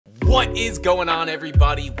What is going on,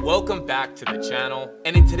 everybody? Welcome back to the channel.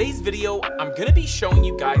 And in today's video, I'm gonna be showing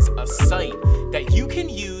you guys a site that you can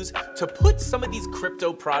use to put some of these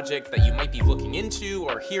crypto projects that you might be looking into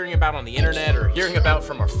or hearing about on the internet or hearing about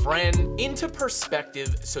from a friend into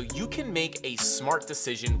perspective so you can make a smart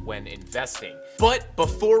decision when investing. But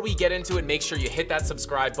before we get into it, make sure you hit that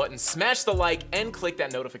subscribe button, smash the like, and click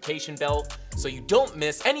that notification bell so you don't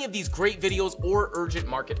miss any of these great videos or urgent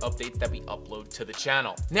market updates that we upload to the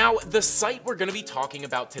channel. Now, the site we're gonna be talking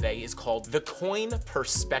about today is called The Coin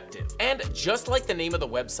Perspective. And just like the name of the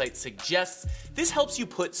website suggests, this helps you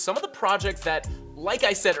put some of the projects that, like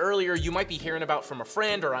I said earlier, you might be hearing about from a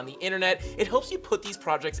friend or on the internet. It helps you put these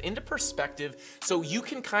projects into perspective so you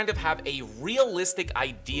can kind of have a realistic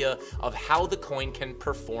idea of how the coin can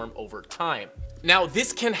perform over time. Now,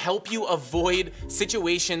 this can help you avoid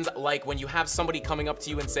situations like when you have somebody coming up to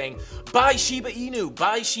you and saying, buy Shiba Inu,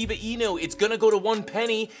 buy Shiba Inu, it's gonna go to 1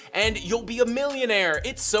 penny and you'll be a millionaire.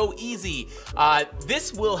 It's so easy.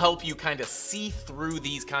 This will help you kind of see through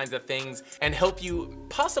these kinds of things and help you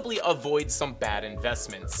possibly avoid some bad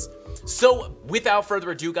investments. So without further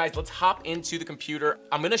ado, guys, let's hop into the computer.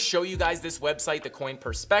 I'm gonna show you guys this website, The Coin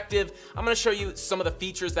Perspective. I'm gonna show you some of the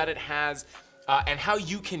features that it has, and how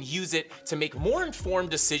you can use it to make more informed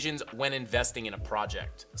decisions when investing in a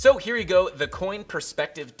project. So here you go,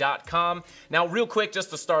 thecoinperspective.com. Now, real quick,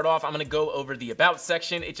 just to start off, I'm gonna go over the About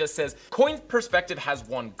section. It just says, Coin Perspective has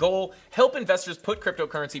one goal: help investors put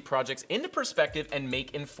cryptocurrency projects into perspective and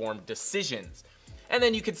make informed decisions. And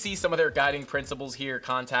then you can see some of their guiding principles here,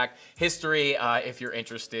 contact history, if you're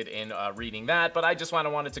interested in reading that. But I just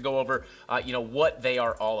wanted to go over, what they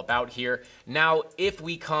are all about here. Now, if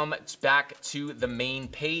we come back to the main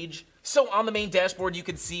page, so on the main dashboard, you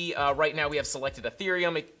can see right now we have selected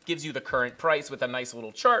Ethereum. It gives you the current price with a nice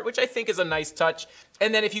little chart, which I think is a nice touch.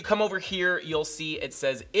 And then if you come over here, you'll see it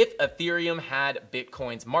says, if Ethereum had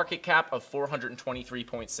Bitcoin's market cap of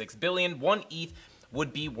 423.6 billion, 1 ETH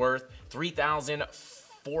would be worth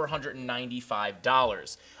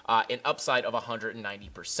 $3,495, an upside of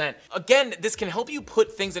 190%. Again, this can help you put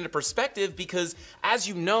things into perspective because, as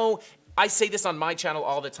you know, I say this on my channel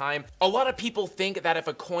all the time, a lot of people think that if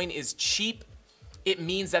a coin is cheap, it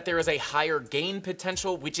means that there is a higher gain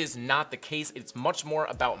potential, which is not the case. It's much more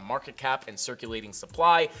about market cap and circulating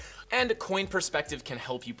supply, and Coin Perspective can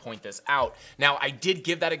help you point this out. Now, I did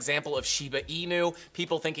give that example of Shiba Inu,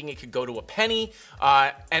 people thinking it could go to 1 penny,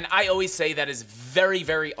 and I always say that is very,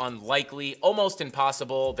 very unlikely, almost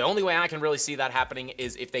impossible. The only way I can really see that happening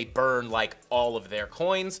is if they burn like all of their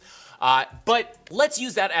coins. But let's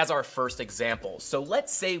use that as our first example. So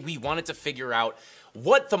let's say we wanted to figure out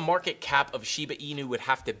what the market cap of Shiba Inu would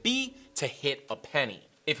have to be to hit 1 penny.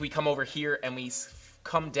 If we come over here and we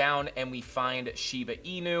come down and we find Shiba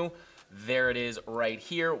Inu, there it is right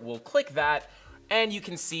here. We'll click that and you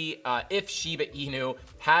can see if Shiba Inu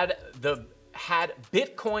had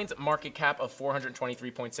Bitcoin's market cap of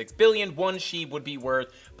 423.6 billion, 1 SHIB would be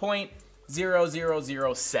worth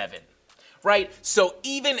 0.0007. Right? So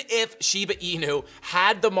even if Shiba Inu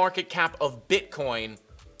had the market cap of Bitcoin,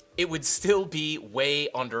 it would still be way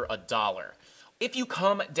under $1. If you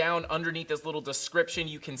come down underneath this little description,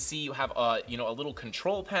 you can see you have a little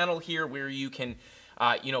control panel here where you can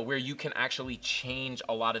actually change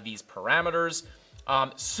a lot of these parameters.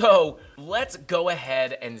 So let's go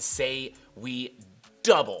ahead and say we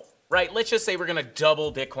double. Right, let's just say we're gonna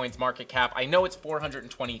double Bitcoin's market cap. I know it's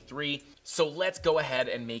 423, so let's go ahead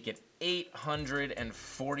and make it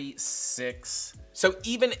 846. So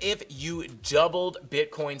even if you doubled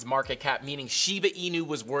Bitcoin's market cap, meaning Shiba Inu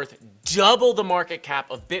was worth double the market cap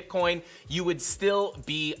of Bitcoin, you would still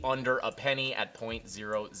be under 1 penny at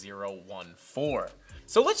 0.0014.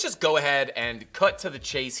 So let's just go ahead and cut to the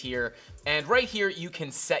chase here. And right here, you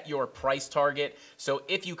can set your price target. So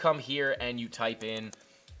if you come here and you type in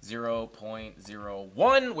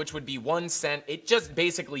 0.01, which would be 1 cent. It just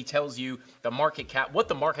basically tells you the market cap, what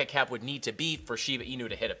the market cap would need to be for Shiba Inu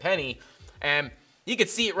to hit 1 penny. And you can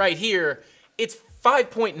see it right here. It's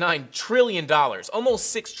 $5.9 trillion,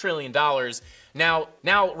 almost $6 trillion. Now,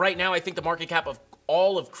 right now, I think the market cap of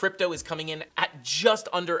all of crypto is coming in at just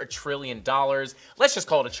under $1 trillion. Let's just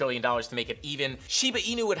call it $1 trillion to make it even. Shiba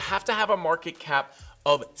Inu would have to have a market cap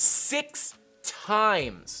of 6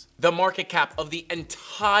 times the market cap of the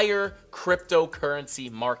entire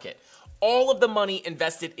cryptocurrency market. All of the money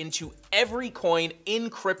invested into every coin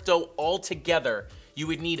in crypto altogether, you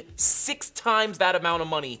would need 6 times that amount of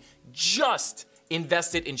money just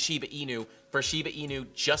invested in Shiba Inu for Shiba Inu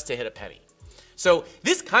just to hit 1 penny. So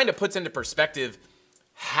this kind of puts into perspective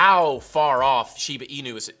how far off Shiba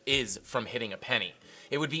Inu is from hitting 1 penny.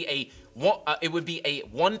 It would be a it would be a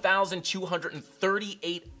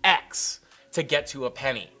 1,238x to get to a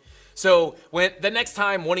penny. So when the next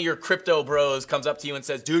time one of your crypto bros comes up to you and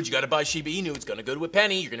says, dude, you got to buy Shiba Inu, it's going to go to a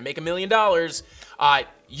penny, you're going to make $1 million,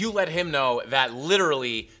 you let him know that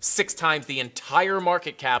literally 6 times the entire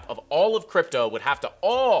market cap of all of crypto would have to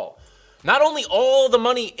not only all the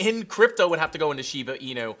money in crypto would have to go into Shiba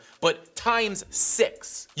Inu, but times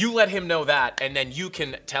 6. You let him know that, and then you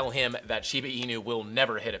can tell him that Shiba Inu will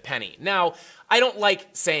never hit a penny. Now, I don't like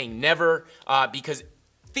saying never, because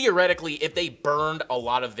theoretically, if they burned a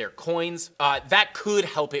lot of their coins, that could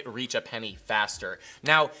help it reach a penny faster.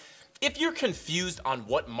 Now, if you're confused on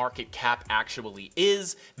what market cap actually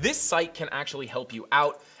is, this site can actually help you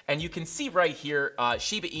out. And you can see right here,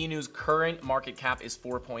 Shiba Inu's current market cap is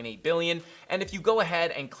 4.8 billion. And if you go ahead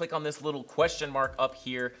and click on this little question mark up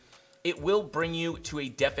here, it will bring you to a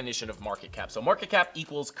definition of market cap. So market cap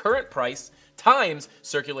equals current price times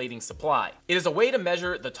circulating supply. It is a way to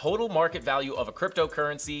measure the total market value of a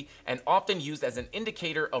cryptocurrency and often used as an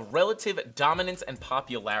indicator of relative dominance and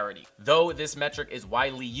popularity. Though this metric is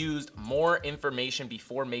widely used, more information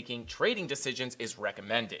before making trading decisions is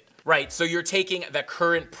recommended. Right, so you're taking the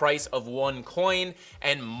current price of one coin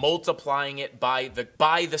and multiplying it by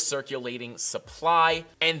the circulating supply,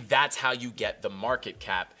 and that's how you get the market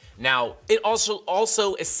cap. Now, it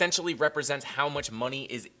also essentially represents how much money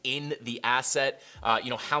is in the asset,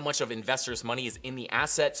 how much of investors' money is in the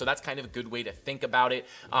asset. So that's kind of a good way to think about it.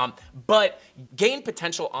 But gain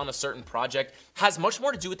potential on a certain project has much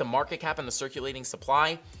more to do with the market cap and the circulating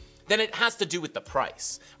supply than it has to do with the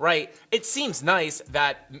price, right? It seems nice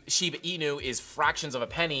that Shiba Inu is fractions of a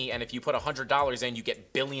penny, and if you put $100 in, you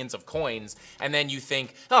get billions of coins, and then you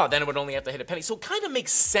think, oh, then it would only have to hit a penny. So it kind of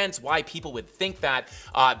makes sense why people would think that,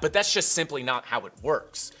 but that's just simply not how it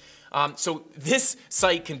works. So this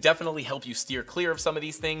site can definitely help you steer clear of some of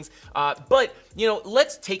these things. But,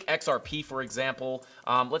 let's take XRP, for example.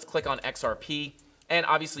 Let's click on XRP. And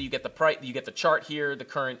obviously you get the price, you get the chart here, the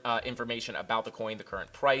current information about the coin, the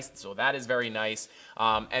current price. So that is very nice.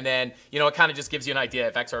 And then, it kind of just gives you an idea.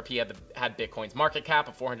 If XRP had Bitcoin's market cap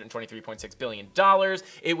of $423.6 billion,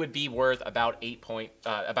 it would be worth about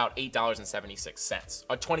 $8.76,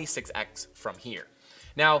 a 26x from here.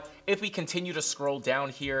 Now, if we continue to scroll down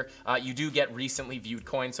here, you do get recently viewed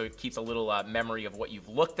coins, so it keeps a little memory of what you've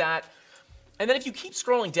looked at. And then if you keep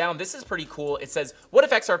scrolling down, this is pretty cool. It says, what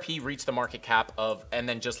if XRP reached the market cap of, and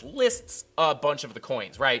then just lists a bunch of the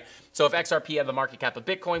coins, right? So if XRP had the market cap of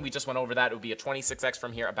Bitcoin, we just went over that, it would be a 26x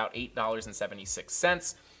from here, about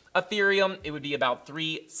 $8.76. Ethereum, it would be about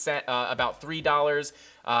 $3.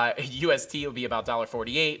 UST would be about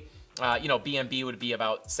 $1.48. BNB would be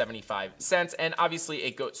about 75 cents. And obviously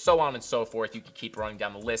it goes so on and so forth. You can keep running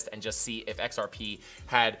down the list and just see if XRP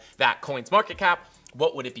had that coin's market cap,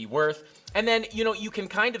 what would it be worth? And then, you can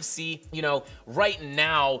kind of see, right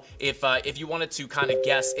now, if you wanted to kind of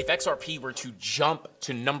guess, if XRP were to jump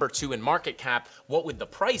to number 2 in market cap, what would the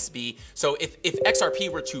price be? So if XRP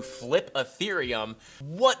were to flip Ethereum,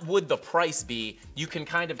 what would the price be? You can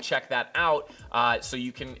kind of check that out. So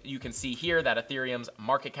you can see here that Ethereum's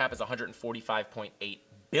market cap is 145.8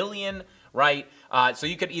 billion, right? So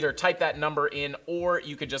you could either type that number in, or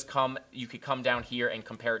you could just come down here and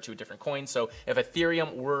compare it to a different coin. So if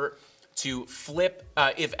Ethereum were to flip,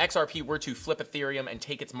 if XRP were to flip Ethereum and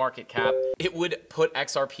take its market cap, it would put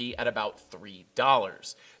XRP at about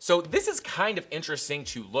 $3. So this is kind of interesting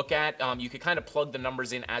to look at. You could kind of plug the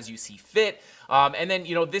numbers in as you see fit. And then,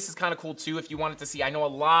 this is kind of cool too if you wanted to see. I know a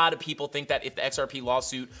lot of people think that if the XRP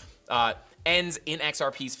lawsuit ends in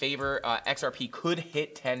XRP's favor, XRP could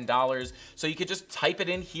hit $10. So you could just type it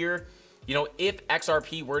in here. If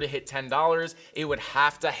XRP were to hit $10, it would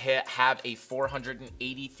have to have a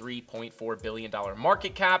 $483.4 billion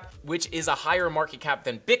market cap, which is a higher market cap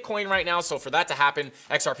than Bitcoin right now. So for that to happen,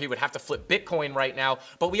 XRP would have to flip Bitcoin right now.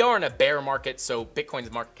 But we are in a bear market, so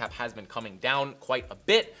Bitcoin's market cap has been coming down quite a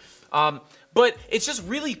bit. But it's just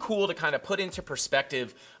really cool to kind of put into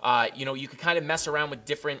perspective. You could kind of mess around with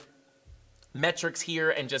different metrics here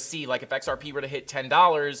and just see, like, if XRP were to hit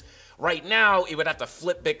 $10 right now, it would have to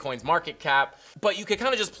flip Bitcoin's market cap. But you could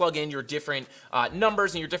kind of just plug in your different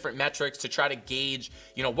numbers and your different metrics to try to gauge,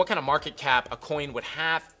 what kind of market cap a coin would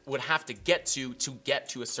have to get to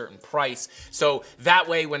a certain price. So that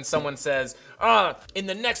way, when someone says, in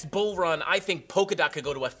the next bull run, I think Polkadot could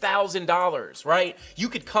go to $1,000, right? You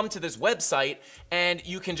could come to this website and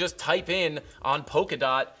you can just type in on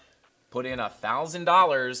Polkadot, put in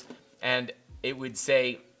 $1,000, and it would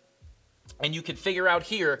say, and you could figure out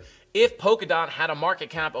here if Polkadot had a market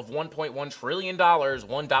cap of $1.1 trillion,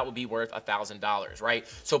 one dot would be worth $1,000, right?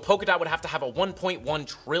 So Polkadot would have to have a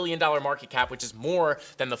 $1.1 trillion market cap, which is more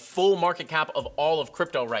than the full market cap of all of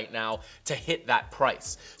crypto right now to hit that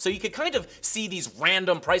price. So you could kind of see these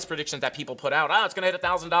random price predictions that people put out. It's gonna hit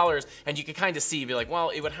 $1,000, and you could kind of see, be like, well,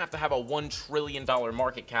 it would have to have a $1 trillion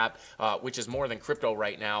market cap, which is more than crypto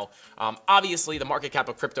right now. Obviously, the market cap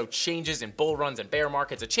of crypto changes in bull runs and bear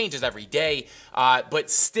markets. It changes every day, but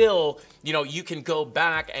still, you know, you can go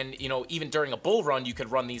back and, you know, even during a bull run, you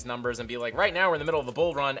could run these numbers and be like, right now we're in the middle of the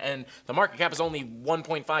bull run and the market cap is only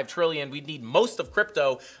 1.5 trillion. We'd need most of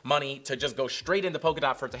crypto money to just go straight into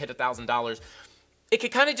Polkadot for it to hit $1,000. It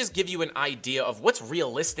could kind of just give you an idea of what's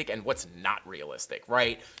realistic and what's not realistic,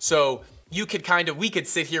 right? So you could we could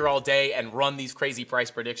sit here all day and run these crazy price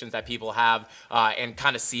predictions that people have and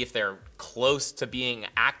kind of see if they're close to being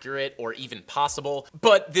accurate or even possible,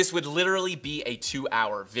 but this would literally be a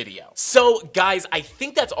 2-hour video. So guys, I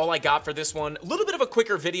think that's all I got for this one. A little bit of a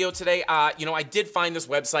quicker video today. You know, I did find this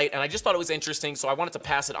website and I just thought it was interesting, so I wanted to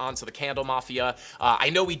pass it on to the CandleMafia. I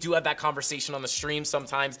know we do have that conversation on the stream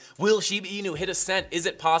sometimes. Will Shiba Inu hit a cent? Is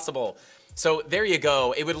it possible? So there you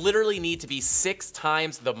go. It would literally need to be 6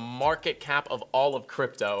 times the market cap of all of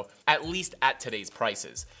crypto, at least at today's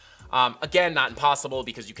prices. Again, not impossible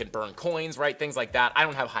because you can burn coins, right? Things like that. I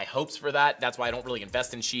don't have high hopes for that. That's why I don't really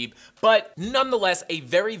invest in SHIB. But nonetheless, a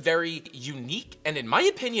very, very unique and, in my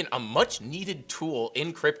opinion, a much needed tool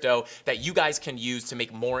in crypto that you guys can use to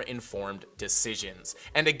make more informed decisions.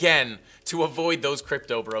 And again, to avoid those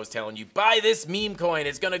crypto bros telling you, buy this meme coin,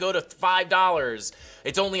 it's gonna go to $5.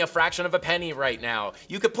 It's only a fraction of a penny right now.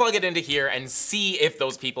 You could plug it into here and see if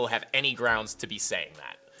those people have any grounds to be saying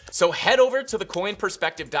that. So head over to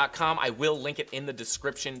thecoinperspective.com. I will link it in the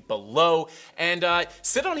description below. And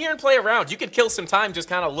sit on here and play around. You can kill some time just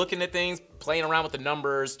kind of looking at things, playing around with the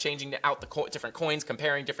numbers, changing out the different coins,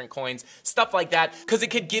 comparing different coins, stuff like that, because it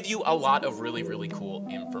could give you a lot of really, really cool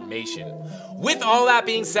information. With all that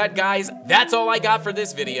being said, guys, that's all I got for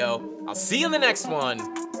this video. I'll see you in the next one.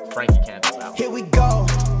 Frankie Candles out. Here we go,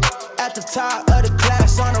 at the top of the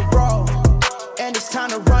class on a roll, and it's time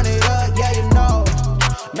to run it up, yeah, you know.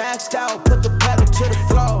 Maxed out, put the